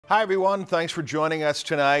Hi, everyone. Thanks for joining us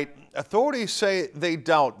tonight. Authorities say they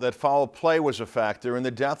doubt that foul play was a factor in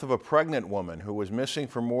the death of a pregnant woman who was missing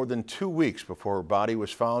for more than 2 weeks before her body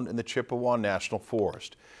was found in the Chippewa National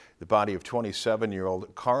Forest. The body of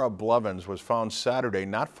 27-year-old Cara Blevins was found Saturday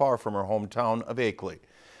not far from her hometown of Akeley.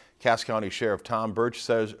 Cass County Sheriff Tom Birch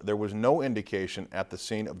says there was no indication at the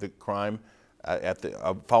scene of the crime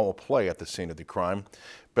foul play at the scene of the crime.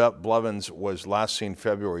 Blevins was last seen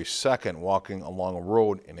February 2nd walking along a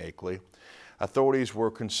road in Akeley. Authorities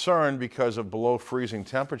were concerned because of below freezing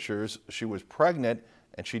temperatures. She was pregnant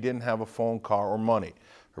and she didn't have a phone, car, or money.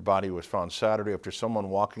 Her body was found Saturday after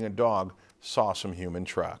someone walking a dog saw some human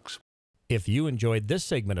tracks. If you enjoyed this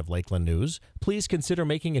segment of Lakeland News, please consider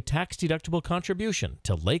making a tax-deductible contribution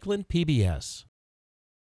to Lakeland PBS.